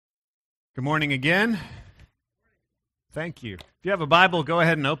Good morning again. Thank you. If you have a Bible, go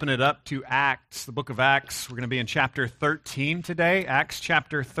ahead and open it up to Acts, the book of Acts. We're going to be in chapter 13 today, Acts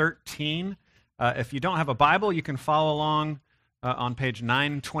chapter 13. If you don't have a Bible, you can follow along on page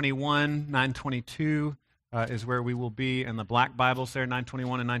 921, 922 is where we will be in the black Bibles there,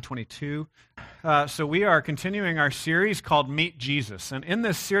 921 and 922. So we are continuing our series called Meet Jesus. And in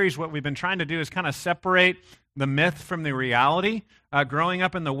this series, what we've been trying to do is kind of separate the myth from the reality. Growing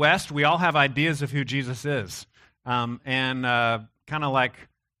up in the West, we all have ideas of who Jesus is. And kind of like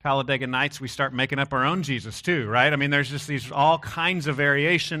Talladega Nights, we start making up our own Jesus too, right? I mean, there's just these all kinds of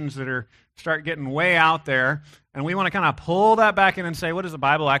variations that start getting way out there. And we want to kind of pull that back in and say, what does the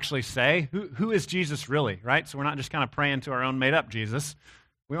Bible actually say? Who is Jesus really, right? So we're not just kind of praying to our own made-up Jesus.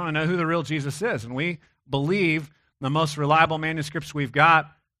 We want to know who the real Jesus is. And we believe the most reliable manuscripts we've got,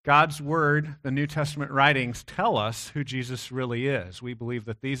 God's Word, the New Testament writings, tell us who Jesus really is. We believe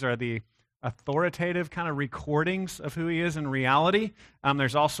that these are the authoritative kind of recordings of who he is in reality.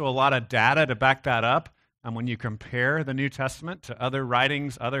 There's also a lot of data to back that up. When you compare the New Testament to other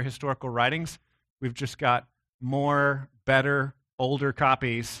writings, other historical writings, we've just got more, better, older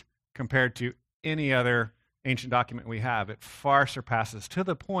copies compared to any other ancient document we have. It far surpasses to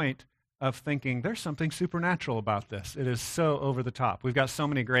the point of thinking there's something supernatural about this. It is so over the top. We've got so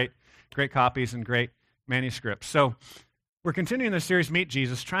many great copies and great manuscripts. So we're continuing this series, Meet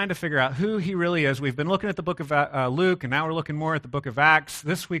Jesus, trying to figure out who he really is. We've been looking at the book of Luke, and now we're looking more at the book of Acts.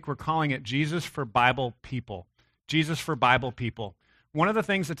 This week we're calling it Jesus for Bible People. Jesus for Bible People. One of the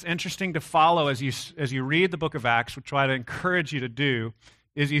things that's interesting to follow as you read the book of Acts, which I would encourage you to do,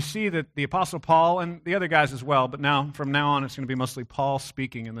 is you see that the Apostle Paul, and the other guys as well, but from now on it's going to be mostly Paul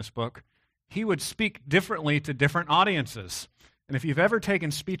speaking in this book, he would speak differently to different audiences. And if you've ever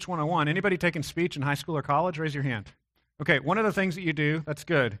taken Speech 101, anybody taken speech in high school or college? Raise your hand. Okay, one of the things that you do, that's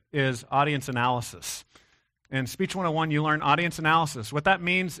good, is audience analysis. In Speech 101, you learn audience analysis. What that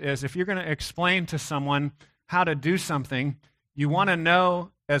means is if you're going to explain to someone how to do something, you want to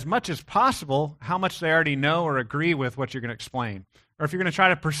know as much as possible how much they already know or agree with what you're going to explain. Or if you're going to try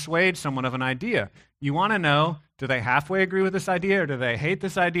to persuade someone of an idea, you want to know, do they halfway agree with this idea or do they hate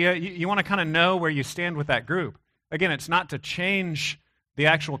this idea? You want to kind of know where you stand with that group. Again, it's not to change the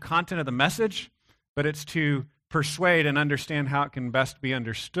actual content of the message, but it's to persuade and understand how it can best be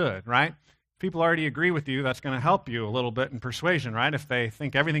understood, right? If people already agree with you, that's going to help you a little bit in persuasion, right? If they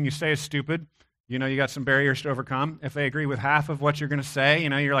think everything you say is stupid, you got some barriers to overcome. If they agree with half of what you're going to say,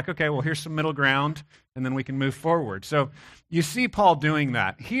 you're like, okay, well, here's some middle ground, and then we can move forward. So you see Paul doing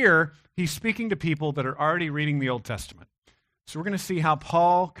that. Here, he's speaking to people that are already reading the Old Testament. So we're going to see how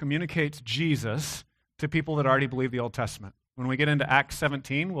Paul communicates Jesus to people that already believe the Old Testament. When we get into Acts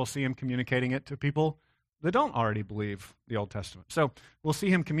 17, we'll see him communicating it to people that don't already believe the Old Testament. So we'll see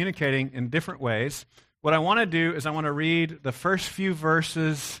him communicating in different ways. What I want to do is I want to read the first few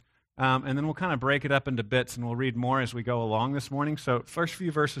verses, and then we'll kind of break it up into bits, and we'll read more as we go along this morning. So first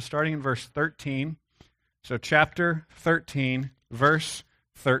few verses, starting in verse 13. So chapter 13, verse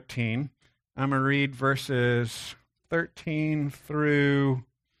 13. I'm going to read verses 13 through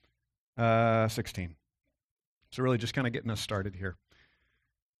 16. So really just kind of getting us started here.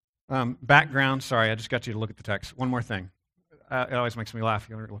 Background, sorry, I just got you to look at the text. One more thing. It always makes me laugh.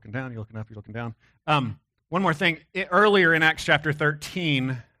 You're looking down, you're looking up, you're looking down. One more thing. Earlier in Acts chapter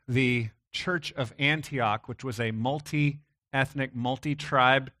 13, the church of Antioch, which was a multi-ethnic,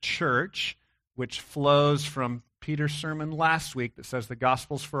 multi-tribe church, which flows from Peter's sermon last week that says the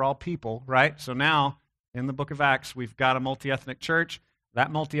gospel's for all people, right? So now, in the book of Acts, we've got a multi-ethnic church.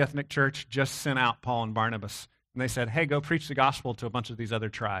 That multi-ethnic church just sent out Paul and Barnabas. And they said, hey, go preach the gospel to a bunch of these other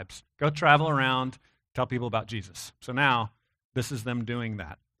tribes. Go travel around, tell people about Jesus. So now, this is them doing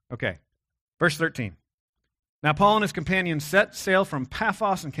that. Okay, verse 13. Now Paul and his companions set sail from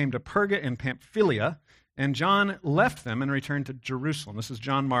Paphos and came to Perga in Pamphylia, and John left them and returned to Jerusalem. This is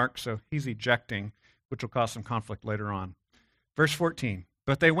John Mark, so he's ejecting, which will cause some conflict later on. Verse 14.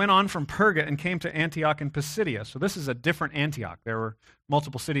 But they went on from Perga and came to Antioch in Pisidia. So this is a different Antioch. There were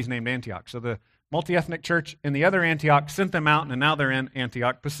multiple cities named Antioch. So the multi-ethnic church in the other Antioch sent them out, and now they're in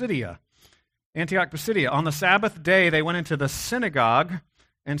Antioch Pisidia. Antioch Pisidia. On the Sabbath day, they went into the synagogue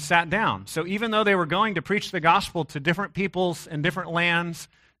and sat down. So even though they were going to preach the gospel to different peoples in different lands,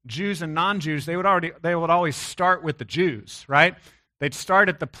 Jews and non-Jews, they would always start with the Jews, right? They'd start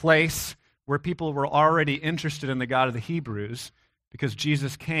at the place where people were already interested in the God of the Hebrews, because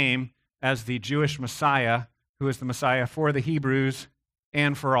Jesus came as the Jewish Messiah, who is the Messiah for the Hebrews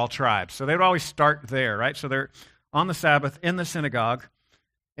and for all tribes. So they would always start there, right? So they're on the Sabbath in the synagogue,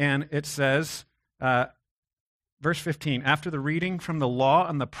 and it says, Verse 15, after the reading from the law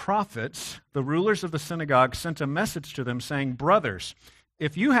and the prophets, the rulers of the synagogue sent a message to them saying, "Brothers,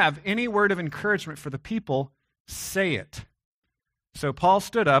 if you have any word of encouragement for the people, say it." So Paul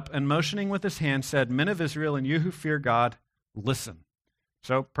stood up and motioning with his hand said, "Men of Israel and you who fear God, listen."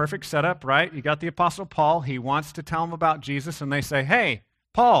 So perfect setup, right? You got the Apostle Paul. He wants to tell them about Jesus, and they say, "Hey,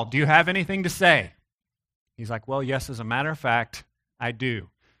 Paul, do you have anything to say?" He's like, "Well, yes, as a matter of fact, I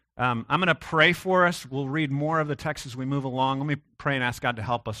do." I'm going to pray for us. We'll read more of the text as we move along. Let me pray and ask God to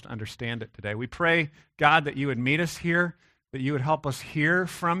help us to understand it today. We pray, God, that you would meet us here, that you would help us hear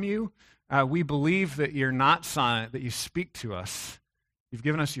from you. We believe that you're not silent, that you speak to us. You've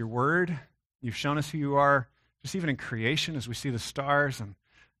given us your word. You've shown us who you are, just even in creation as we see the stars and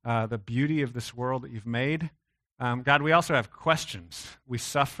the beauty of this world that you've made. God, we also have questions. We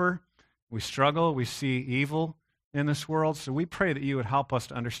suffer, we struggle, we see evil in this world. So we pray that you would help us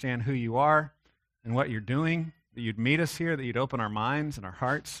to understand who you are and what you're doing, that you'd meet us here, that you'd open our minds and our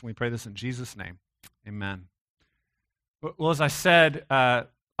hearts. We pray this in Jesus' name. Amen. Well, as I said,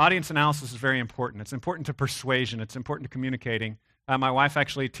 audience analysis is very important. It's important to persuasion. It's important to communicating. My wife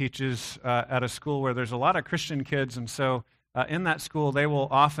actually teaches at a school where there's a lot of Christian kids, and so in that school they will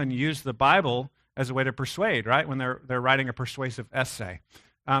often use the Bible as a way to persuade, right, when they're writing a persuasive essay.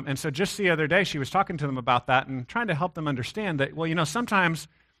 And so just the other day, she was talking to them about that and trying to help them understand that, well, sometimes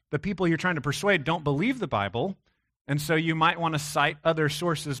the people you're trying to persuade don't believe the Bible, and so you might want to cite other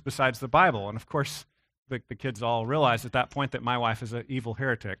sources besides the Bible. And of course, the kids all realized at that point that my wife is an evil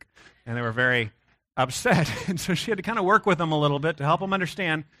heretic, and they were very upset. And so she had to kind of work with them a little bit to help them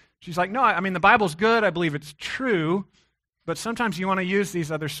understand. She's like, "No, I mean, the Bible's good. I believe it's true. But sometimes you want to use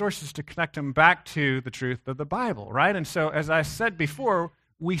these other sources to connect them back to the truth of the Bible," right? And so, as I said before,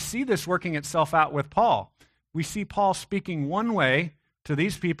 we see this working itself out with Paul. We see Paul speaking one way to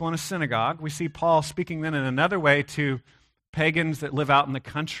these people in a synagogue. We see Paul speaking then in another way to pagans that live out in the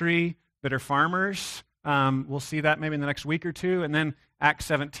country that are farmers. We'll see that maybe in the next week or two. And then Acts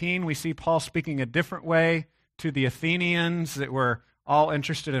 17, we see Paul speaking a different way to the Athenians that were all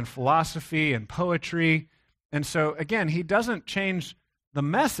interested in philosophy and poetry. And so, again, he doesn't change the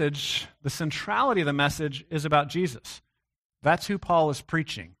message. The centrality of the message is about Jesus. That's who Paul is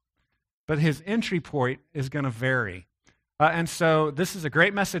preaching. But his entry point is going to vary. And so this is a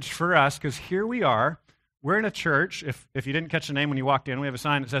great message for us because here we are. We're in a church. If you didn't catch the name when you walked in, we have a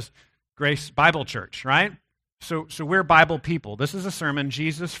sign that says Grace Bible Church, right? So we're Bible people. This is a sermon,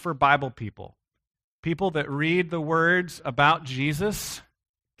 Jesus for Bible people. People that read the words about Jesus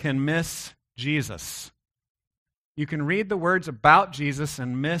can miss Jesus. You can read the words about Jesus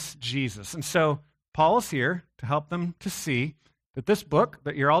and miss Jesus. And so Paul is here to help them to see that this book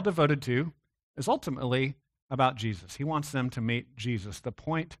that you're all devoted to is ultimately about Jesus. He wants them to meet Jesus, the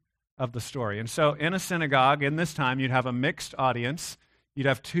point of the story. And so in a synagogue, in this time, you'd have a mixed audience. You'd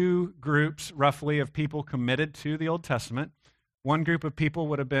have two groups, roughly, of people committed to the Old Testament. One group of people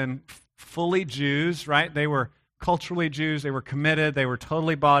would have been fully Jews, right? They were culturally Jews. They were committed. They were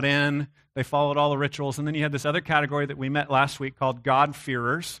totally bought in. They followed all the rituals. And then you had this other category that we met last week called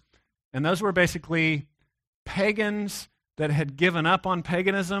God-fearers. And those were basically pagans that had given up on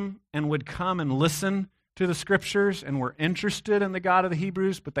paganism and would come and listen to the Scriptures and were interested in the God of the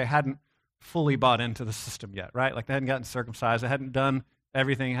Hebrews, but they hadn't fully bought into the system yet, right? Like they hadn't gotten circumcised. They hadn't done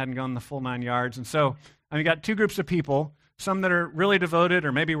everything, hadn't gone the full 9 yards. And so you got two groups of people, some that are really devoted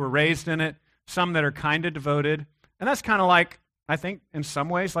or maybe were raised in it, some that are kind of devoted. And that's kind of like, I think, in some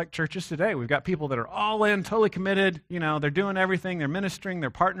ways, like churches today. We've got people that are all in, totally committed. They're doing everything. They're ministering.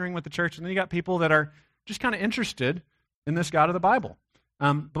 They're partnering with the church. And then you got people that are just kind of interested in this God of the Bible.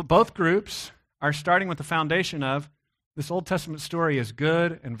 But both groups are starting with the foundation of this Old Testament story is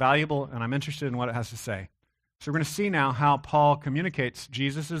good and valuable, and I'm interested in what it has to say. So we're going to see now how Paul communicates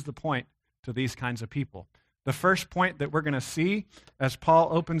Jesus is the point to these kinds of people. The first point that we're going to see as Paul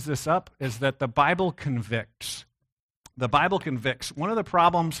opens this up is that the Bible convicts. The Bible convicts. One of the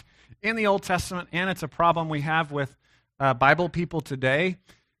problems in the Old Testament, and it's a problem we have with Bible people today,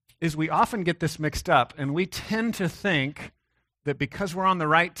 is we often get this mixed up, and we tend to think that because we're on the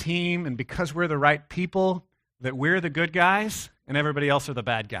right team and because we're the right people, that we're the good guys and everybody else are the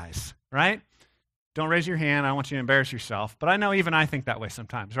bad guys, right? Don't raise your hand. I don't want you to embarrass yourself. But I know even I think that way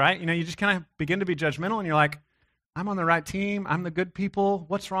sometimes, right? You just kind of begin to be judgmental, and you're like, I'm on the right team. I'm the good people.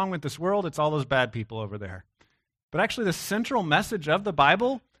 What's wrong with this world? It's all those bad people over there. But actually, the central message of the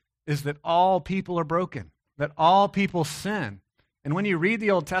Bible is that all people are broken, that all people sin. And when you read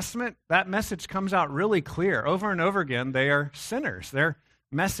the Old Testament, that message comes out really clear. Over and over again, they are sinners. They're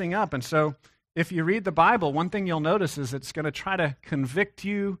messing up. And so if you read the Bible, one thing you'll notice is it's going to try to convict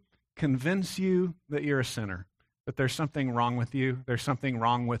you, convince you that you're a sinner. that there's something wrong with you, there's something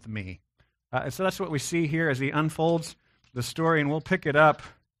wrong with me. And so that's what we see here as he unfolds the story, and we'll pick it up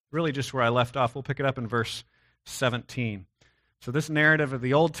really just where I left off. We'll pick it up in verse 17. So this narrative of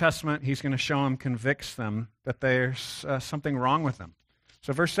the Old Testament, he's going to show them, convicts them that there's something wrong with them.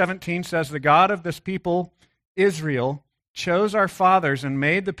 So verse 17 says, "The God of this people, Israel, chose our fathers and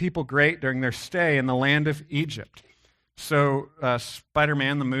made the people great during their stay in the land of Egypt." So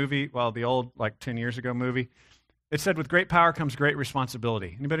Spider-Man, the movie, well, the old, 10 years ago movie, it said, "With great power comes great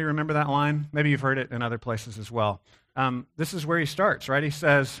responsibility." Anybody remember that line? Maybe you've heard it in other places as well. This is where he starts, right? He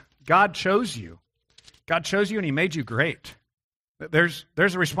says, God chose you. God chose you and he made you great. There's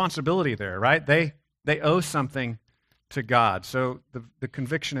a responsibility there, right? They owe something to God. So the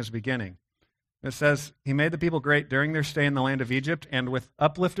conviction is beginning. It says, he made the people great during their stay in the land of Egypt, and with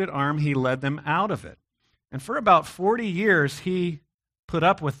uplifted arm he led them out of it. And for about 40 years he put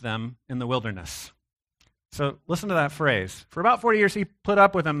up with them in the wilderness. So listen to that phrase. For about 40 years he put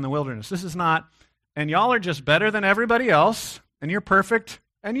up with them in the wilderness. This is not, and y'all are just better than everybody else, and you're perfect,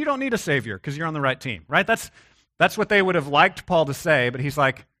 and you don't need a Savior because you're on the right team, right? That's what they would have liked Paul to say, but he's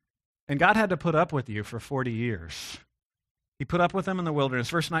like, and God had to put up with you for 40 years. He put up with them in the wilderness.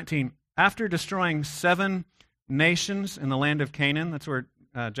 Verse 19, after destroying 7 nations in the land of Canaan, that's where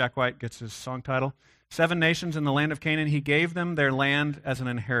Jack White gets his song title, 7 nations in the land of Canaan, he gave them their land as an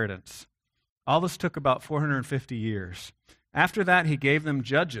inheritance. All this took about 450 years. After that, he gave them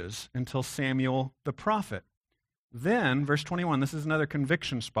judges until Samuel the prophet. Then, verse 21, this is another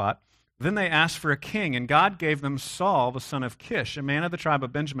conviction spot. Then they asked for a king, and God gave them Saul, the son of Kish, a man of the tribe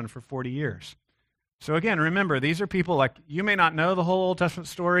of Benjamin, for 40 years. So again, remember, these are people you may not know the whole Old Testament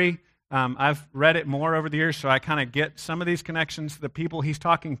story. I've read it more over the years, so I kind of get some of these connections. The people he's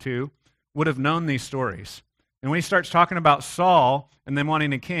talking to would have known these stories. And when he starts talking about Saul and them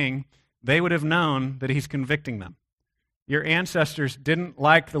wanting a king, they would have known that he's convicting them. Your ancestors didn't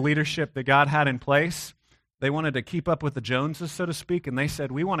like the leadership that God had in place. They wanted to keep up with the Joneses, so to speak, and they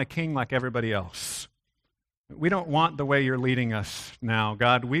said, we want a king like everybody else. We don't want the way you're leading us now,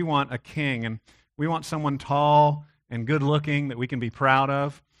 God. We want a king, and we want someone tall and good-looking that we can be proud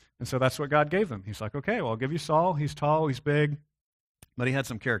of. And so that's what God gave them. He's like, okay, well, I'll give you Saul. He's tall, he's big, but he had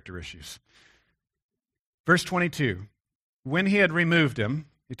some character issues. Verse 22, when he had removed him,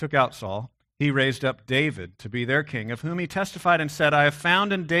 he took out Saul, he raised up David to be their king, of whom he testified and said, I have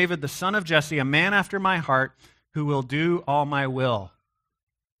found in David the son of Jesse, a man after my heart, who will do all my will.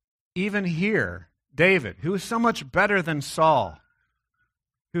 Even here, David, who was so much better than Saul,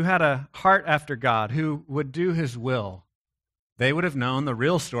 who had a heart after God, who would do his will, they would have known the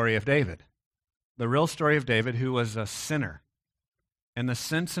real story of David. The real story of David, who was a sinner. And the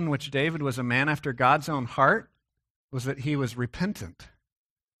sense in which David was a man after God's own heart was that he was repentant.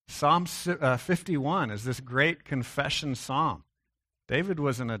 Psalm 51 is this great confession psalm. David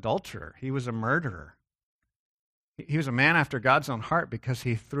was an adulterer. He was a murderer. He was a man after God's own heart because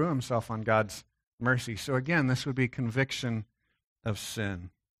he threw himself on God's mercy. So again, this would be conviction of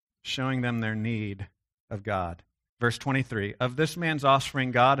sin, showing them their need of God. Verse 23, of this man's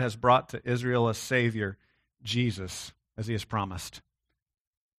offspring God has brought to Israel a Savior, Jesus, as he has promised.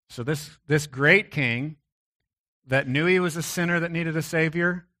 So this great king that knew he was a sinner that needed a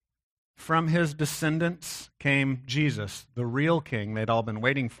Savior, from his descendants came Jesus, the real king they'd all been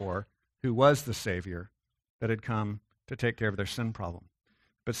waiting for, who was the Savior that had come to take care of their sin problem.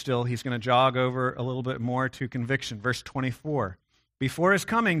 But still, he's going to jog over a little bit more to conviction. Verse 24, before his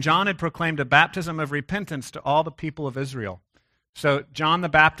coming, John had proclaimed a baptism of repentance to all the people of Israel. So John the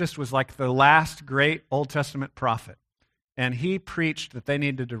Baptist was like the last great Old Testament prophet, and he preached that they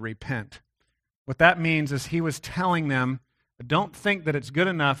needed to repent. What that means is he was telling them, don't think that it's good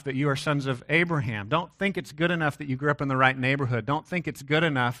enough that you are sons of Abraham. Don't think it's good enough that you grew up in the right neighborhood. Don't think it's good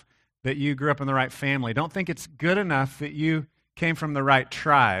enough that you grew up in the right family. Don't think it's good enough that you came from the right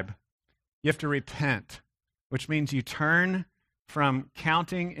tribe. You have to repent, which means you turn from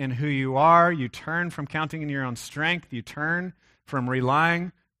counting in who you are. You turn from counting in your own strength. You turn from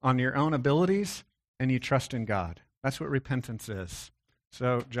relying on your own abilities, and you trust in God. That's what repentance is.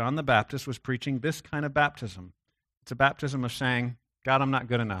 So John the Baptist was preaching this kind of baptism. It's a baptism of saying, God, I'm not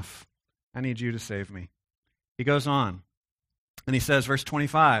good enough. I need you to save me. He goes on, and he says, verse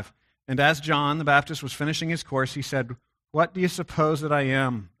 25, and as John the Baptist was finishing his course, he said, what do you suppose that I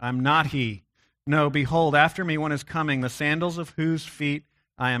am? I'm not he. No, behold, after me one is coming, the sandals of whose feet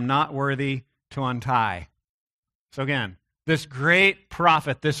I am not worthy to untie. So again, this great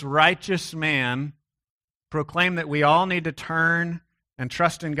prophet, this righteous man, proclaimed that we all need to turn and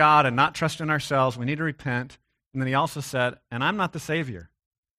trust in God and not trust in ourselves. We need to repent. And then he also said, and I'm not the Savior.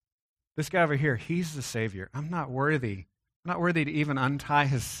 This guy over here, he's the Savior. I'm not worthy. I'm not worthy to even untie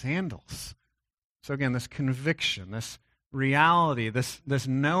his sandals. So again, this conviction, this reality, this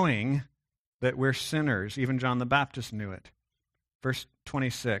knowing that we're sinners. Even John the Baptist knew it. Verse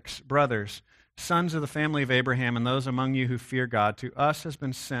 26, brothers, sons of the family of Abraham, and those among you who fear God, to us has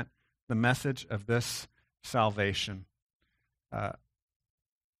been sent the message of this salvation.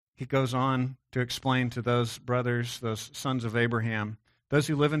 He goes on to explain to those brothers, those sons of Abraham, those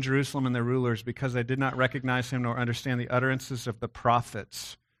who live in Jerusalem and their rulers, because they did not recognize him nor understand the utterances of the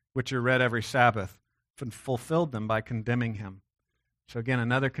prophets, which are read every Sabbath, and fulfilled them by condemning him. So again,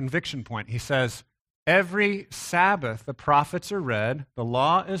 another conviction point. He says, every Sabbath the prophets are read, the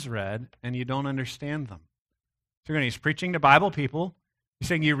law is read, and you don't understand them. So again, he's preaching to Bible people. He's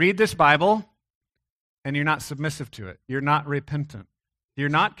saying you read this Bible, and you're not submissive to it. You're not repentant. You're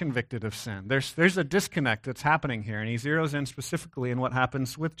not convicted of sin. There's a disconnect that's happening here, and he zeroes in specifically in what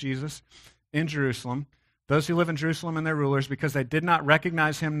happens with Jesus in Jerusalem. Those who live in Jerusalem and their rulers, because they did not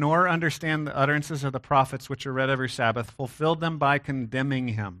recognize him nor understand the utterances of the prophets, which are read every Sabbath, fulfilled them by condemning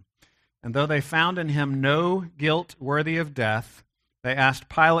him. And though they found in him no guilt worthy of death, they asked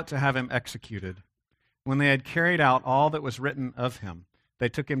Pilate to have him executed. When they had carried out all that was written of him, they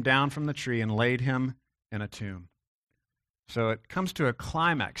took him down from the tree and laid him in a tomb. So it comes to a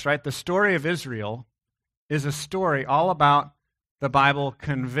climax, right? The story of Israel is a story all about the Bible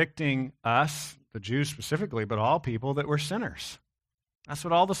convicting us, the Jews specifically, but all people, that we're sinners. That's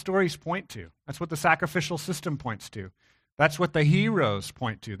what all the stories point to. That's what the sacrificial system points to. That's what the heroes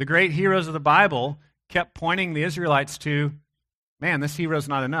point to. The great heroes of the Bible kept pointing the Israelites to, man, this hero's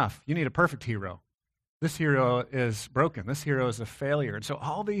not enough. You need a perfect hero. This hero is broken. This hero is a failure. And so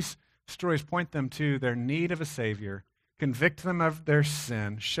all these stories point them to their need of a Savior, convict them of their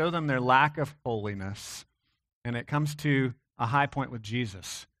sin, show them their lack of holiness, and it comes to a high point with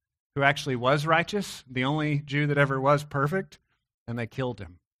Jesus, who actually was righteous, the only Jew that ever was perfect, and they killed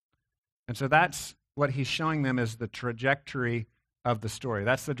him. And so that's what he's showing them is the trajectory of the story.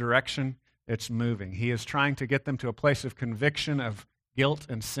 That's the direction it's moving. He is trying to get them to a place of conviction of guilt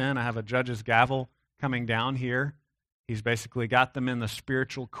and sin. I have a judge's gavel coming down here. He's basically got them in the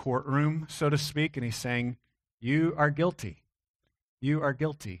spiritual courtroom, so to speak, and he's saying, you are guilty. You are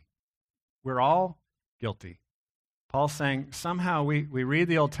guilty. We're all guilty. Paul's saying somehow we read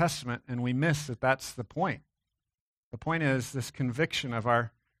the Old Testament and we miss that that's the point. The point is this conviction of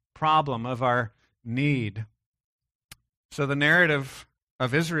our problem, of our need. So the narrative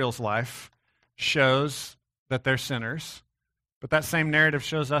of Israel's life shows that they're sinners, but that same narrative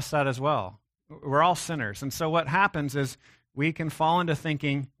shows us that as well. We're all sinners. And so what happens is we can fall into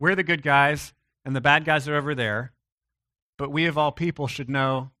thinking we're the good guys and the bad guys are over there, but we of all people should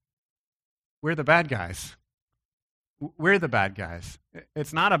know we're the bad guys. We're the bad guys.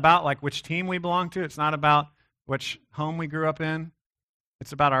 It's not about like which team we belong to. It's not about which home we grew up in.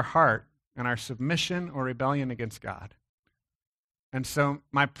 It's about our heart and our submission or rebellion against God. And so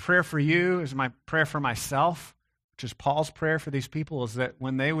my prayer for you is my prayer for myself, which is Paul's prayer for these people, is that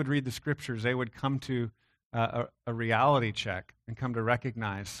when they would read the Scriptures, they would come to a reality check and come to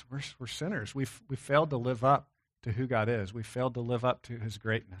recognize we're sinners. We failed to live up to who God is. We failed to live up to his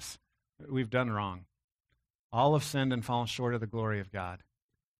greatness. We've done wrong. All have sinned and fallen short of the glory of God.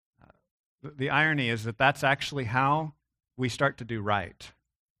 The irony is that that's actually how we start to do right,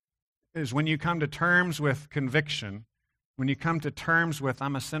 is when you come to terms with conviction, when you come to terms with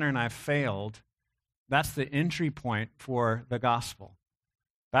I'm a sinner and I've failed, that's the entry point for the gospel.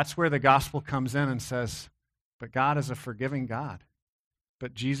 That's where the gospel comes in and says, but God is a forgiving God.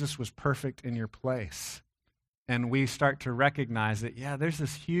 But Jesus was perfect in your place. And we start to recognize that, yeah, there's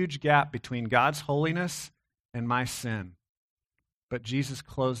this huge gap between God's holiness and my sin. But Jesus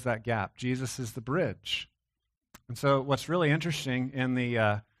closed that gap. Jesus is the bridge. And so what's really interesting in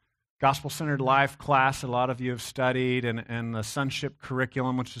the Gospel-Centered Life class a lot of you have studied, and the sonship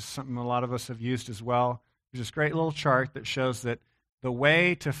curriculum, which is something a lot of us have used as well, there's this great little chart that shows that the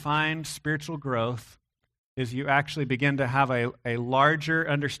way to find spiritual growth is you actually begin to have a larger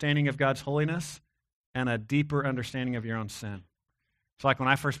understanding of God's holiness and a deeper understanding of your own sin. So like when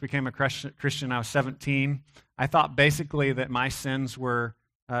I first became a Christian, I was 17, I thought basically that my sins were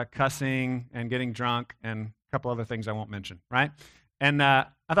cussing and getting drunk and a couple other things I won't mention, right? And I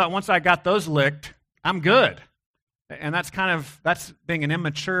thought once I got those licked, I'm good. And that's being an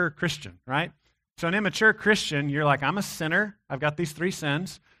immature Christian, right? So an immature Christian, you're like, I'm a sinner. I've got these 3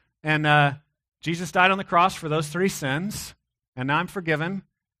 sins. And Jesus died on the cross for those 3 sins. And now I'm forgiven.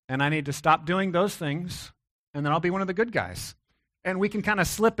 And I need to stop doing those things. And then I'll be one of the good guys. And we can kind of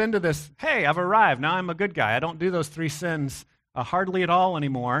slip into this, hey, I've arrived. Now I'm a good guy. I don't do those 3 sins hardly at all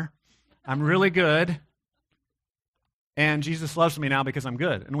anymore. I'm really good, and Jesus loves me now because I'm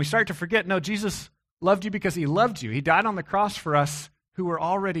good. And we start to forget, no, Jesus loved you because he loved you. He died on the cross for us who were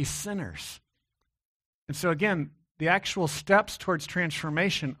already sinners. And so again, the actual steps towards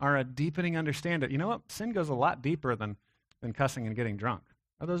transformation are a deepening understanding. You know what? Sin goes a lot deeper than cussing and getting drunk.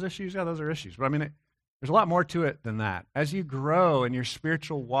 Are those issues? Yeah, those are issues. But I mean, there's a lot more to it than that. As you grow in your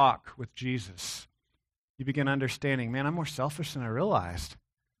spiritual walk with Jesus, you begin understanding, man, I'm more selfish than I realized.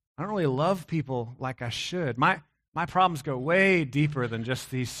 I don't really love people like I should. My problems go way deeper than just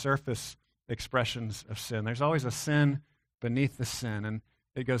these surface expressions of sin. There's always a sin beneath the sin, and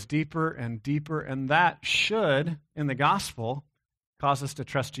it goes deeper and deeper, and that should, in the gospel, cause us to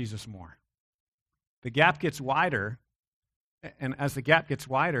trust Jesus more. The gap gets wider, and as the gap gets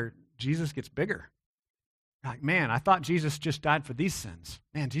wider, Jesus gets bigger. Like, man, I thought Jesus just died for these sins.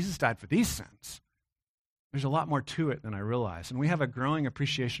 Man, Jesus died for these sins. There's a lot more to it than I realize. And we have a growing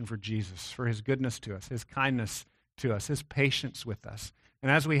appreciation for Jesus, for his goodness to us, his kindness to us, his patience with us.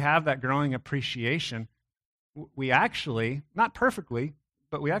 And as we have that growing appreciation, we actually, not perfectly,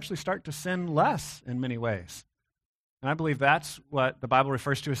 but we actually start to sin less in many ways. And I believe that's what the Bible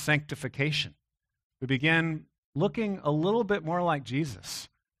refers to as sanctification. We begin looking a little bit more like Jesus.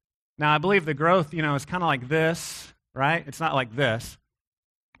 Now, I believe the growth, is kind of like this, right? It's not like this.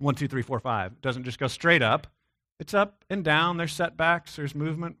 1, 2, 3, 4, 5. It doesn't just go straight up. It's up and down. There's setbacks. There's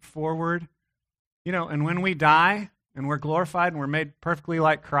movement forward. And when we die and we're glorified and we're made perfectly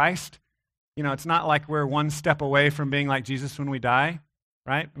like Christ, it's not like we're one step away from being like Jesus when we die,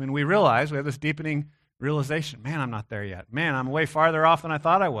 right? I mean, we have this deepening realization, man, I'm not there yet. Man, I'm way farther off than I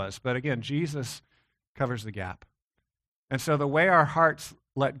thought I was. But again, Jesus covers the gap. And so the way our hearts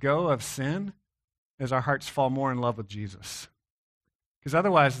let go of sin is our hearts fall more in love with Jesus. Because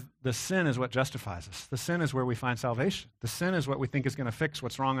otherwise, the sin is what justifies us. The sin is where we find salvation. The sin is what we think is going to fix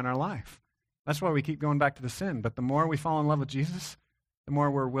what's wrong in our life. That's why we keep going back to the sin. But the more we fall in love with Jesus, the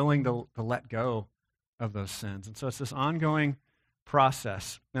more we're willing to let go of those sins. And so it's this ongoing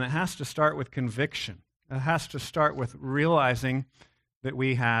process. And it has to start with conviction. It has to start with realizing that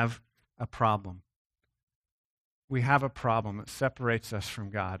we have a problem. We have a problem that separates us from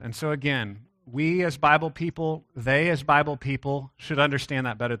God. And so again, we as Bible people, they as Bible people should understand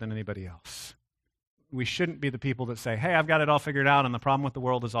that better than anybody else. We shouldn't be the people that say, hey, I've got it all figured out and the problem with the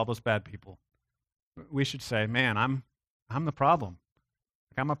world is all those bad people. We should say, man, I'm the problem.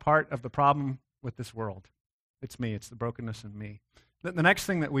 I'm a part of the problem with this world. It's me. It's the brokenness in me. The next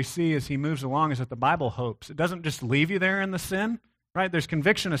thing that we see as he moves along is that the Bible hopes. It doesn't just leave you there in the sin, right? There's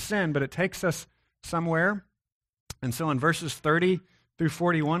conviction of sin, but it takes us somewhere. And so in verses 30 through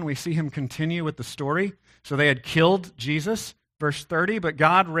 41, we see him continue with the story. So they had killed Jesus, verse 30, but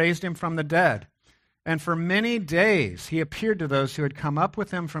God raised him from the dead. And for many days he appeared to those who had come up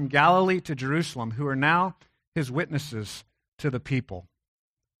with him from Galilee to Jerusalem, who are now his witnesses to the people.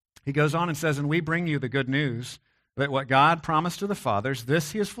 He goes on and says, and we bring you the good news that what God promised to the fathers,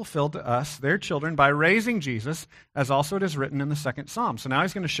 this he has fulfilled to us, their children, by raising Jesus, as also it is written in the second Psalm. So now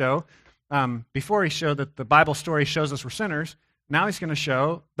he's going to show, before he showed that the Bible story shows us we're sinners, now he's going to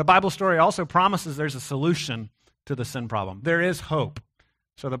show the Bible story also promises there's a solution to the sin problem. There is hope.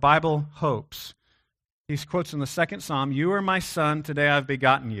 So the Bible hopes. He quotes in the second Psalm, you are my son, today I've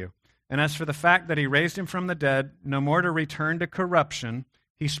begotten you. And as for the fact that he raised him from the dead, no more to return to corruption,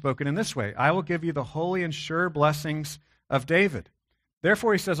 he's spoken in this way, I will give you the holy and sure blessings of David.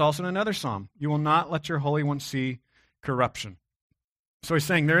 Therefore, he says also in another psalm, you will not let your Holy One see corruption. So he's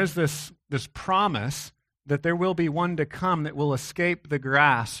saying there is this promise that there will be one to come that will escape the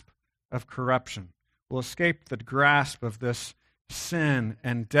grasp of corruption, will escape the grasp of this sin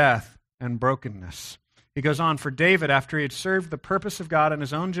and death and brokenness. He goes on, for David, after he had served the purpose of God in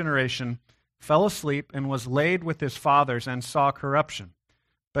his own generation, fell asleep and was laid with his fathers and saw corruption.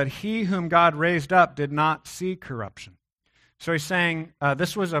 But he whom God raised up did not see corruption. So he's saying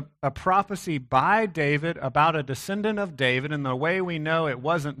this was a prophecy by David about a descendant of David, and the way we know it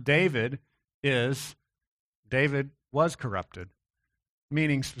wasn't David is David was corrupted,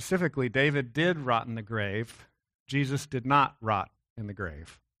 meaning specifically David did rot in the grave. Jesus did not rot in the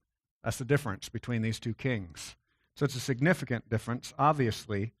grave. That's the difference between these two kings. So it's a significant difference,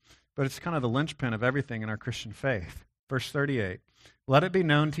 obviously, but it's kind of the linchpin of everything in our Christian faith. Verse 38, let it be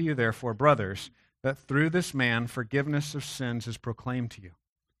known to you, therefore, brothers, that through this man forgiveness of sins is proclaimed to you.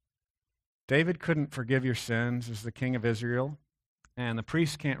 David couldn't forgive your sins as the king of Israel, and the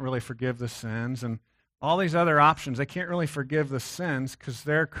priests can't really forgive the sins, and all these other options, they can't really forgive the sins because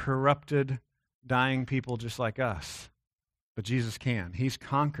they're corrupted, dying people just like us. But Jesus can. He's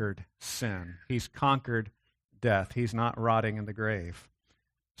conquered sin. He's conquered death. He's not rotting in the grave.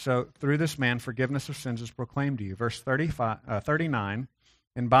 So through this man, forgiveness of sins is proclaimed to you. Verse 39,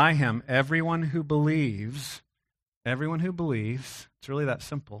 and by him, everyone who believes, it's really that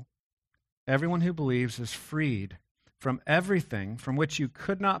simple, everyone who believes is freed from everything from which you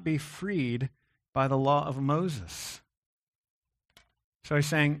could not be freed by the law of Moses. So he's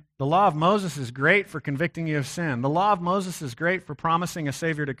saying the law of Moses is great for convicting you of sin. The law of Moses is great for promising a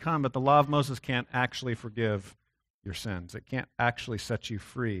Savior to come, but the law of Moses can't actually forgive your sins. It can't actually set you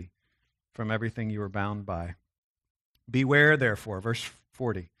free from everything you were bound by. Beware, therefore, verse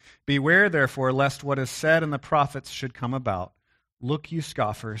 40, beware, therefore, lest what is said in the prophets should come about. Look, you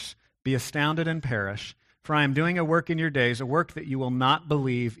scoffers, be astounded and perish, for I am doing a work in your days, a work that you will not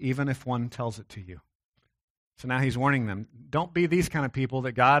believe, even if one tells it to you. So now he's warning them, don't be these kind of people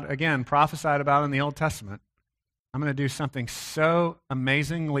that God, again, prophesied about in the Old Testament. I'm going to do something so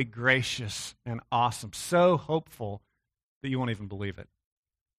amazingly gracious and awesome, so hopeful that you won't even believe it.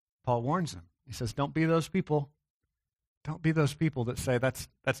 Paul warns them. He says, don't be those people. Don't be those people that say that's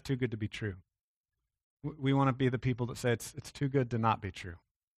too good to be true. We want to be the people that say it's too good to not be true.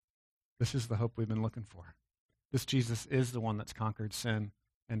 This is the hope we've been looking for. This Jesus is the one that's conquered sin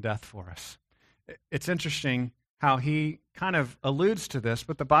and death for us. It's interesting how he kind of alludes to this,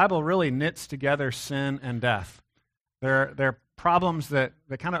 but the Bible really knits together sin and death. They're problems that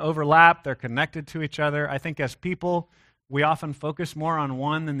kind of overlap. They're connected to each other. I think as people, we often focus more on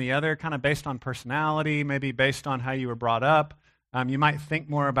one than the other, kind of based on personality, maybe based on how you were brought up. You might think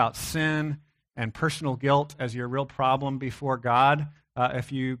more about sin and personal guilt as your real problem before God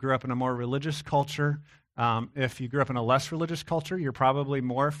if you grew up in a more religious culture. If you grew up in a less religious culture, you're probably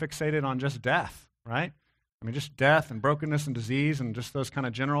more fixated on just death, right? I mean, just death and brokenness and disease and just those kind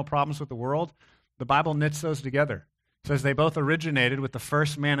of general problems with the world. The Bible knits those together. It says they both originated with the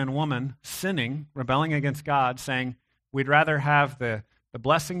first man and woman sinning, rebelling against God, saying, we'd rather have the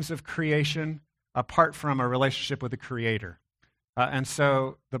blessings of creation apart from a relationship with the Creator. And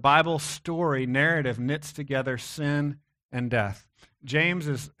so the Bible story narrative knits together sin and death. James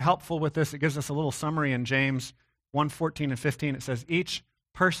is helpful with this. It gives us a little summary in James 1:14 and 15. It says, each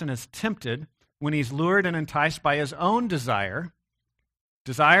person is tempted when he's lured and enticed by his own desire.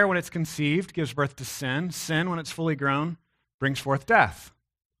 Desire, when it's conceived, gives birth to sin. Sin, when it's fully grown, brings forth death.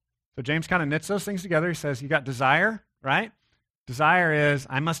 So James kind of knits those things together. He says, you got desire, right? Desire is,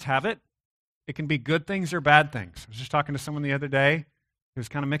 I must have it. It can be good things or bad things. I was just talking to someone the other day who was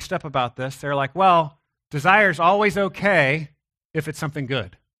kind of mixed up about this. They're like, well, desire is always okay if it's something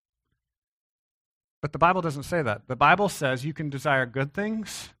good. But the Bible doesn't say that. The Bible says you can desire good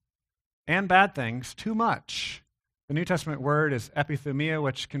things and bad things too much. The New Testament word is epithumia,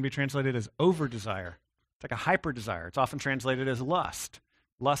 which can be translated as over-desire. It's like a hyper-desire. It's often translated as lust.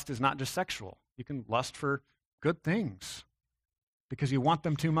 Lust is not just sexual. You can lust for good things because you want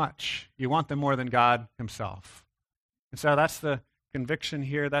them too much. You want them more than God himself. And so that's the conviction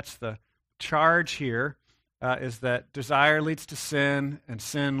here. That's the charge here, is that desire leads to sin and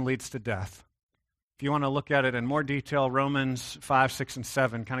sin leads to death. If you want to look at it in more detail, Romans 5, 6, and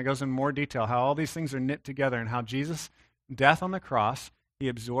 7 kind of goes in more detail how all these things are knit together and how Jesus' death on the cross, he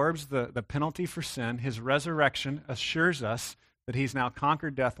absorbs the penalty for sin. His resurrection assures us that he's now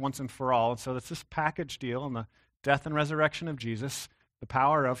conquered death once and for all. And so it's this package deal, and the death and resurrection of Jesus, the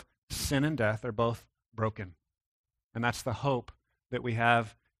power of sin and death are both broken. And that's the hope that we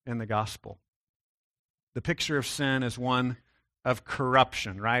have in the gospel. The picture of sin is one of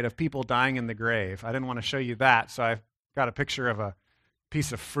corruption, right? Of people dying in the grave. I didn't want to show you that, so I've got a picture of a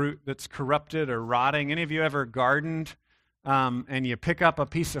piece of fruit that's corrupted or rotting. Any of you ever gardened and you pick up a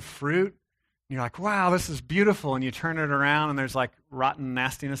piece of fruit and you're like, wow, this is beautiful, and you turn it around and there's like rotten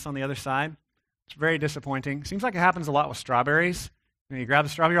nastiness on the other side? It's very disappointing. Seems like it happens a lot with strawberries. You grab the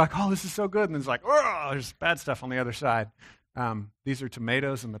strawberry, you're like, oh, this is so good, and then it's like, oh, there's bad stuff on the other side. These are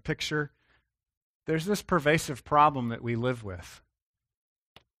tomatoes in the picture. There's this pervasive problem that we live with.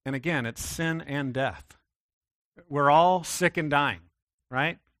 And again, it's sin and death. We're all sick and dying,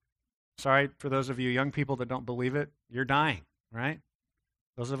 right? Sorry for those of you young people that don't believe it. You're dying, right?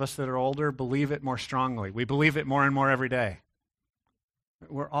 Those of us that are older believe it more strongly. We believe it more and more every day.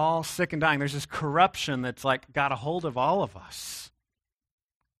 We're all sick and dying. There's this corruption that's like got a hold of all of us.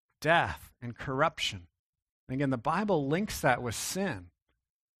 Death and corruption. And again, the Bible links that with sin.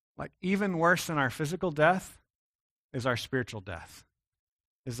 Like even worse than our physical death is our spiritual death,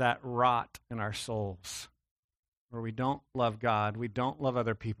 is that rot in our souls where we don't love God, we don't love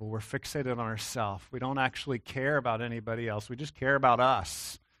other people, we're fixated on ourselves, we don't actually care about anybody else, we just care about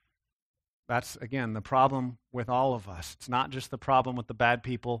us. That's, again, the problem with all of us. It's not just the problem with the bad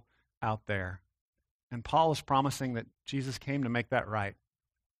people out there. And Paul is promising that Jesus came to make that right.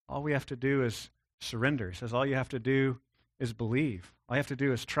 all we have to do is surrender. He says all you have to do is believe. All you have to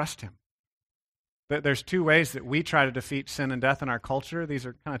do is trust him. There's two ways that we try to defeat sin and death in our culture. These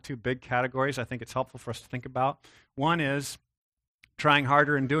are kind of two big categories I think it's helpful for us to think about. One is trying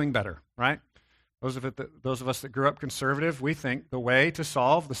harder and doing better, right? Those of us that grew up conservative, we think the way to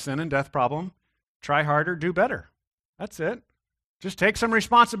solve the sin and death problem, try harder, do better. That's it. Just take some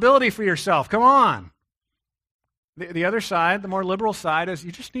responsibility for yourself. Come on. The other side, the more liberal side, is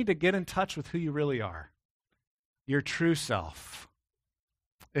you just need to get in touch with who you really are, your true self.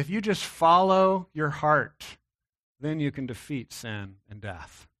 If you just follow your heart, then you can defeat sin and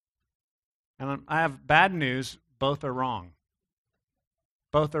death. And I have bad news, both are wrong.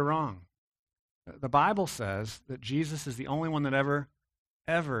 Both are wrong. The Bible says that Jesus is the only one that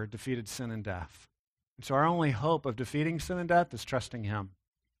ever defeated sin and death. And so our only hope of defeating sin and death is trusting him,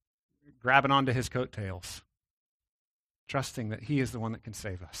 grabbing onto his coattails, trusting that he is the one that can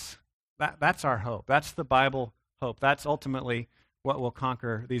save us. That's our hope. That's the Bible hope. That's ultimately what will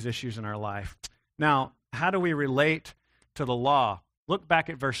conquer these issues in our life. Now, how do we relate to the law? Look back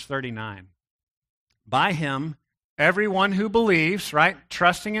at verse 39. By him, everyone who believes, right,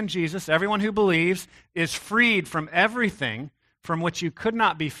 trusting in Jesus, everyone who believes is freed from everything from which you could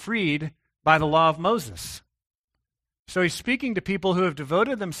not be freed by the law of Moses. So he's speaking to people who have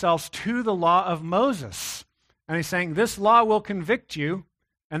devoted themselves to the law of Moses. And he's saying, this law will convict you,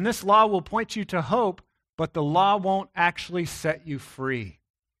 and this law will point you to hope, but the law won't actually set you free.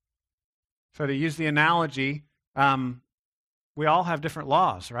 So to use the analogy, we all have different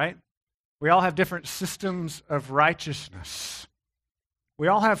laws, right? We all have different systems of righteousness. We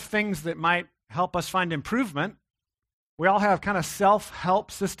all have things that might help us find improvement. We all have kind of self-help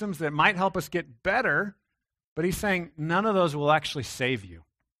systems that might help us get better, but he's saying none of those will actually save you.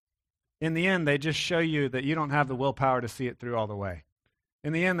 In the end, they just show you that you don't have the willpower to see it through all the way.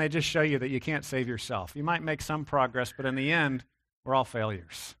 In the end, they just show you that you can't save yourself. You might make some progress, but in the end, we're all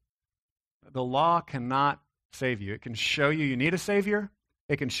failures. The law cannot save you. It can show you you need a Savior.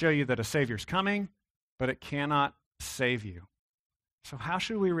 It can show you that a Savior's coming, but it cannot save you. So how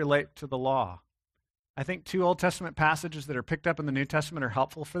should we relate to the law? I think two Old Testament passages that are picked up in the New Testament are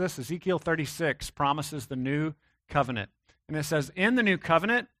helpful for this. Ezekiel 36 promises the new covenant. And it says, in the new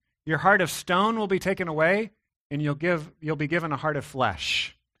covenant, your heart of stone will be taken away, and you'll be given a heart of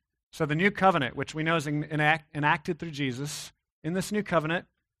flesh. So the new covenant, which we know is enacted through Jesus, in this new covenant,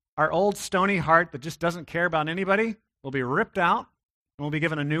 our old stony heart that just doesn't care about anybody will be ripped out, and we'll be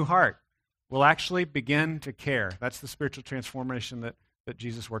given a new heart. We'll actually begin to care. That's the spiritual transformation that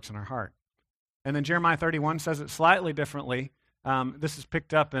Jesus works in our heart. And then Jeremiah 31 says it slightly differently. This is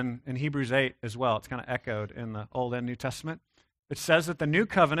picked up in Hebrews 8 as well. It's kind of echoed in the Old and New Testament. It says that the new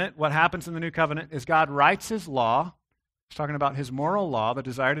covenant, what happens in the new covenant is God writes his law. He's talking about his moral law, the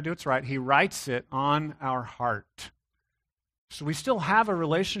desire to do what's right. He writes it on our heart. So we still have a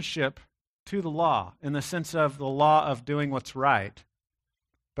relationship to the law in the sense of the law of doing what's right.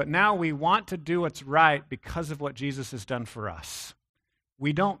 But now we want to do what's right because of what Jesus has done for us.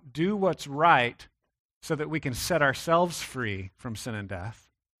 We don't do what's right so that we can set ourselves free from sin and death.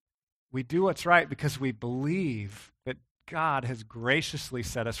 We do what's right because we believe that God has graciously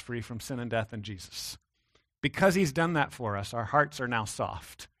set us free from sin and death in Jesus. Because he's done that for us, our hearts are now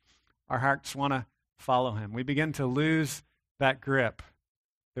soft. Our hearts want to follow him. We begin to lose that grip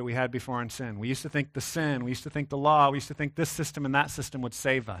that we had before in sin. We used to think the sin, we used to think the law, we used to think this system and that system would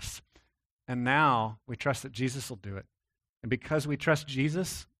save us. And now we trust that Jesus will do it. And because we trust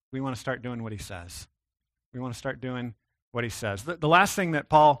Jesus, we want to start doing what he says. We want to start doing what he says. The last thing that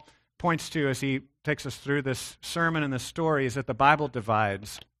Paul points to as he takes us through this sermon and this story is that the Bible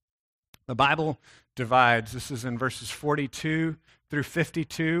divides. The Bible divides. This is in verses 42 through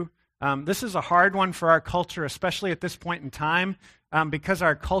 52. This is a hard one for our culture, especially at this point in time, because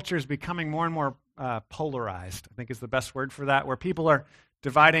our culture is becoming more and more polarized, I think is the best word for that, where people are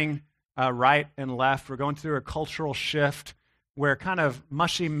dividing right and left. We're going through a cultural shift where kind of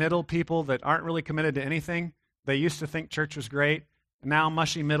mushy middle people that aren't really committed to anything, they used to think church was great. Now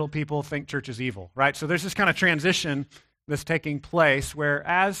mushy middle people think church is evil, right? So there's this kind of transition that's taking place where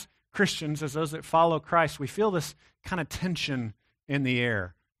as Christians, as those that follow Christ, we feel this kind of tension in the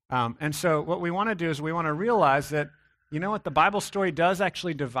air. And so what we want to do is we want to realize that, you know what, the Bible story does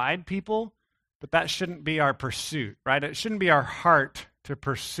actually divide people, but that shouldn't be our pursuit, right? It shouldn't be our heart to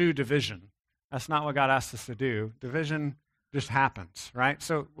pursue division. That's not what God asked us to do. Division just happens, right?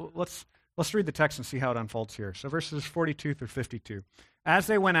 So let's read the text and see how it unfolds here. So verses 42 through 52. As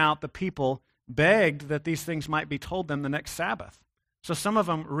they went out, the people begged that these things might be told them the next Sabbath. So some of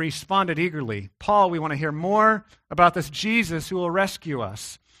them responded eagerly. Paul, we want to hear more about this Jesus who will rescue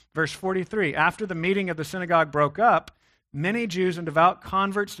us. Verse 43, after the meeting of the synagogue broke up, many Jews and devout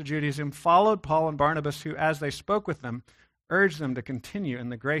converts to Judaism followed Paul and Barnabas, who, as they spoke with them, urged them to continue in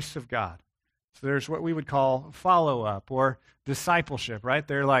the grace of God. So there's what we would call follow-up or discipleship, right?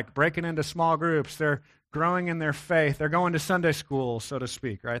 They're like breaking into small groups. They're growing in their faith. They're going to Sunday school, so to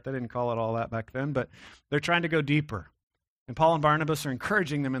speak, right? They didn't call it all that back then, but they're trying to go deeper. And Paul and Barnabas are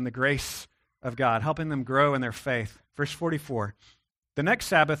encouraging them in the grace of God, helping them grow in their faith. Verse 44, the next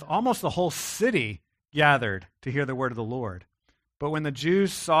Sabbath, almost the whole city gathered to hear the word of the Lord. But when the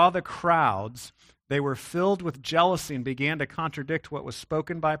Jews saw the crowds, they were filled with jealousy and began to contradict what was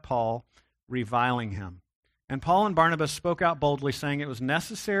spoken by Paul, reviling him. And Paul and Barnabas spoke out boldly, saying it was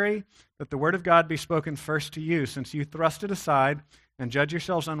necessary that the word of God be spoken first to you, since you thrust it aside and judge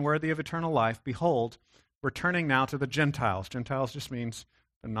yourselves unworthy of eternal life. Behold, we're turning now to the Gentiles. Gentiles just means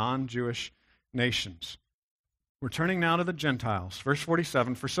the non-Jewish nations. We're turning now to the Gentiles. Verse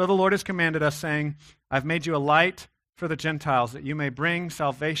 47, for so the Lord has commanded us, saying, I've made you a light for the Gentiles, that you may bring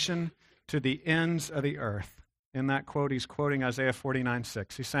salvation to the ends of the earth. In that quote, he's quoting Isaiah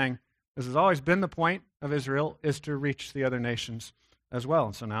 49:6. He's saying, this has always been the point of Israel, is to reach the other nations as well.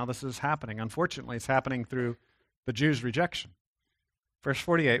 And so now this is happening. Unfortunately, it's happening through the Jews' rejection. Verse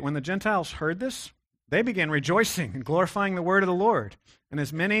 48, when the Gentiles heard this, they began rejoicing and glorifying the word of the Lord. And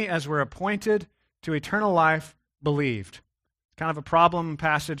as many as were appointed to eternal life believed. Kind of a problem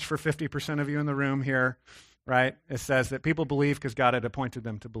passage for 50% of you in the room here, right? It says that people believe because God had appointed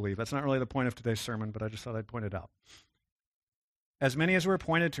them to believe. That's not really the point of today's sermon, but I just thought I'd point it out. As many as were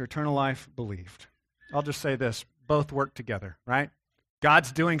appointed to eternal life believed. I'll just say this, both work together, right?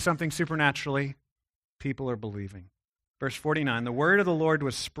 God's doing something supernaturally, people are believing. Verse 49, the word of the Lord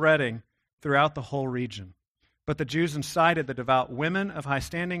was spreading throughout the whole region. But the Jews incited the devout women of high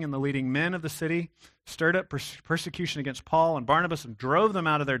standing and the leading men of the city, stirred up persecution against Paul and Barnabas, and drove them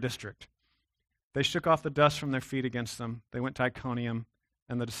out of their district. They shook off the dust from their feet against them. They went to Iconium,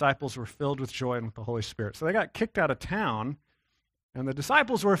 and the disciples were filled with joy and with the Holy Spirit. So they got kicked out of town, and the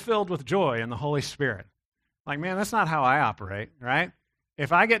disciples were filled with joy and the Holy Spirit. Like, man, that's not how I operate, right?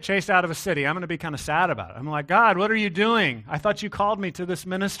 If I get chased out of a city, I'm going to be kind of sad about it. I'm like, God, what are you doing? I thought you called me to this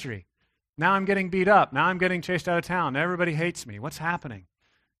ministry. Now I'm getting beat up. Now I'm getting chased out of town. Everybody hates me. What's happening?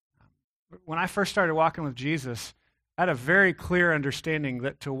 When I first started walking with Jesus, I had a very clear understanding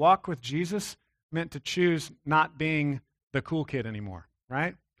that to walk with Jesus meant to choose not being the cool kid anymore,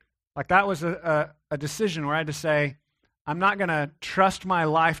 right? Like that was a decision where I had to say, I'm not going to trust my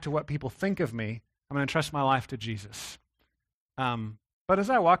life to what people think of me. I'm going to trust my life to Jesus. But as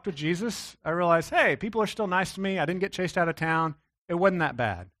I walked with Jesus, I realized, hey, people are still nice to me. I didn't get chased out of town. It wasn't that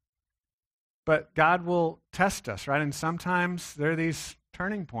bad. But God will test us, right? And sometimes there are these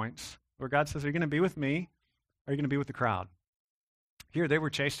turning points where God says, are you going to be with me? Or are you going to be with the crowd? Here, they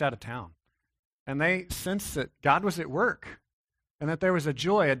were chased out of town. And they sensed that God was at work and that there was a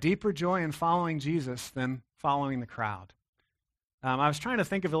joy, a deeper joy in following Jesus than following the crowd. I was trying to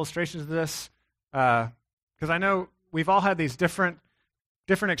think of illustrations of this because I know we've all had these different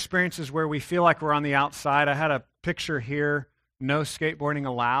experiences where we feel like we're on the outside. I had a picture here, no skateboarding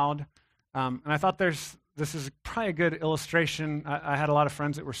allowed. And I thought this is probably a good illustration. I had a lot of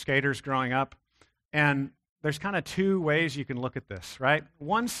friends that were skaters growing up, and there's kind of two ways you can look at this, right?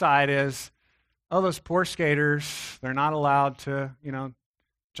 One side is, oh, those poor skaters, they're not allowed to,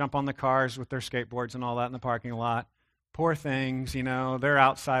 jump on the cars with their skateboards and all that in the parking lot. Poor things, they're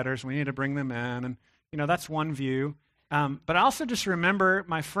outsiders. We need to bring them in. And, that's one view. But I also just remember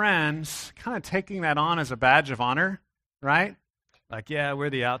my friends kind of taking that on as a badge of honor, right? Like, yeah, we're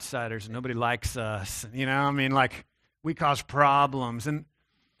the outsiders and nobody likes us. We cause problems. And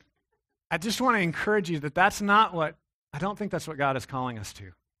I just want to encourage you that I don't think that's what God is calling us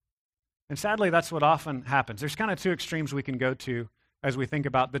to. And sadly, that's what often happens. There's kind of two extremes we can go to as we think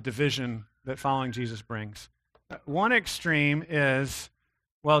about the division that following Jesus brings. One extreme is,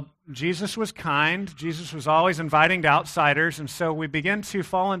 well, Jesus was kind. Jesus was always inviting to outsiders. And so we begin to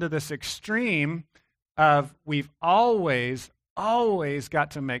fall into this extreme of we've always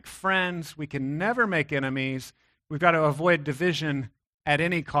got to make friends. We can never make enemies. We've got to avoid division at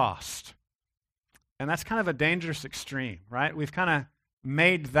any cost. And that's kind of a dangerous extreme, right? We've kind of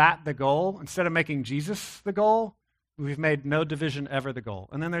made that the goal. Instead of making Jesus the goal, we've made no division ever the goal.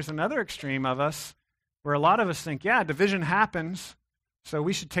 And then there's another extreme of us where a lot of us think, yeah, division happens, so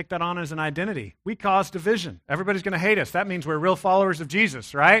we should take that on as an identity. We cause division. Everybody's going to hate us. That means we're real followers of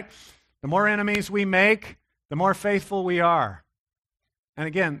Jesus, right? The more enemies we make, the more faithful we are. And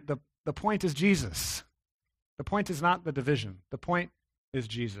again, the point is Jesus. The point is not the division. The point is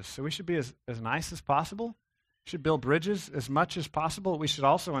Jesus. So we should be as nice as possible, We should build bridges as much as possible. We should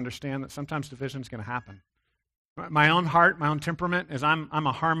also understand that sometimes division is going to happen. My own heart, my own temperament is I'm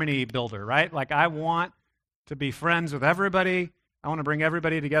a harmony builder, right? Like I want to be friends with everybody. I want to bring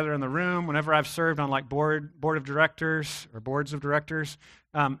everybody together in the room. Whenever I've served on like board of directors or boards of directors,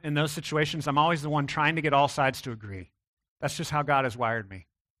 in those situations, I'm always the one trying to get all sides to agree. That's just how God has wired me.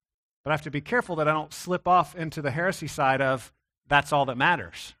 But I have to be careful that I don't slip off into the heresy side of that's all that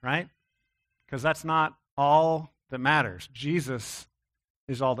matters, right? Because that's not all that matters. Jesus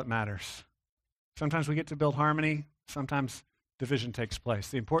is all that matters. Sometimes we get to build harmony. Sometimes division takes place.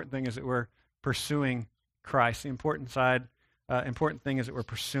 The important thing is that we're pursuing Christ. The important thing is that we're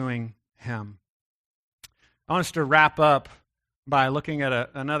pursuing Him. I want us to wrap up by looking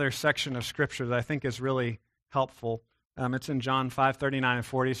at another section of Scripture that I think is really helpful. It's in John 5:39 and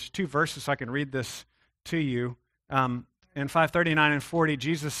 40. It's 2 verses, so I can read this to you. In 5:39 and 40,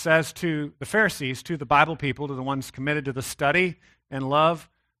 Jesus says to the Pharisees, to the Bible people, to the ones committed to the study and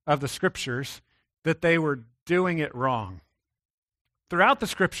love of the Scriptures, that they were doing it wrong. Throughout the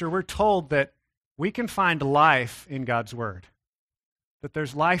Scripture, we're told that we can find life in God's Word, that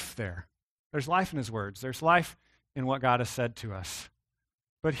there's life there. There's life in His words. There's life in what God has said to us.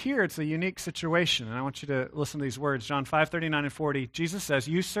 But here it's a unique situation, and I want you to listen to these words. John 5:39 and 40, Jesus says,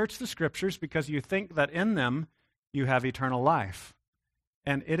 "You search the Scriptures because you think that in them you have eternal life,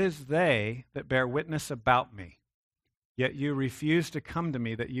 and it is they that bear witness about me. Yet you refuse to come to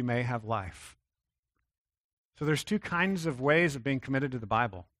me that you may have life." So there's 2 kinds of ways of being committed to the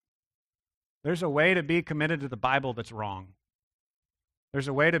Bible. There's a way to be committed to the Bible that's wrong. There's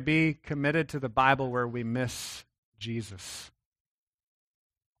a way to be committed to the Bible where we miss Jesus.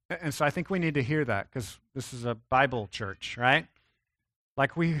 And so I think we need to hear that because this is a Bible church, right?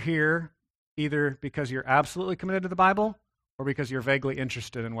 Like we hear either because you're absolutely committed to the Bible or because you're vaguely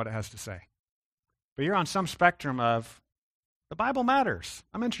interested in what it has to say. But you're on some spectrum of, the Bible matters.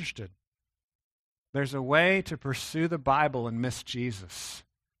 I'm interested. There's a way to pursue the Bible and miss Jesus.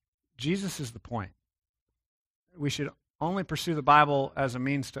 Jesus is the point. We should only pursue the Bible as a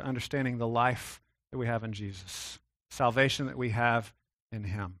means to understanding the life that we have in Jesus, salvation that we have in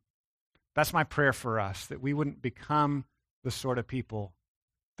Him. That's my prayer for us, that we wouldn't become the sort of people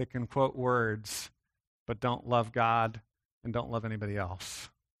that can quote words but don't love God and don't love anybody else.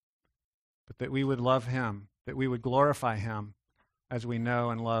 But that we would love Him, that we would glorify Him as we know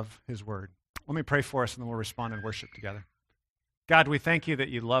and love His Word. Let me pray for us and then we'll respond in worship together. God, we thank you that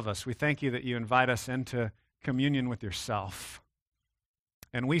you love us. We thank you that you invite us into communion with yourself.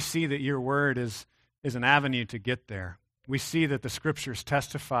 And we see that your word is an avenue to get there. We see that the Scriptures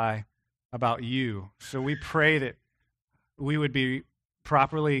testify about you. So we pray that we would be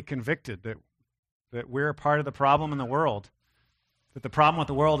properly convicted, that we're a part of the problem in the world, that the problem with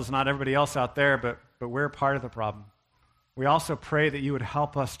the world is not everybody else out there, but we're a part of the problem. We also pray that you would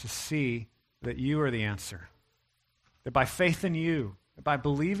help us to see that you are the answer, that by faith in you, that by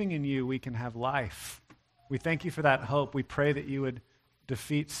believing in you, we can have life. We thank you for that hope. We pray that you would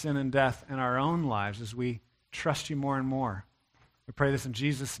defeat sin and death in our own lives as we trust you more and more. We pray this in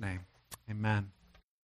Jesus' name. Amen.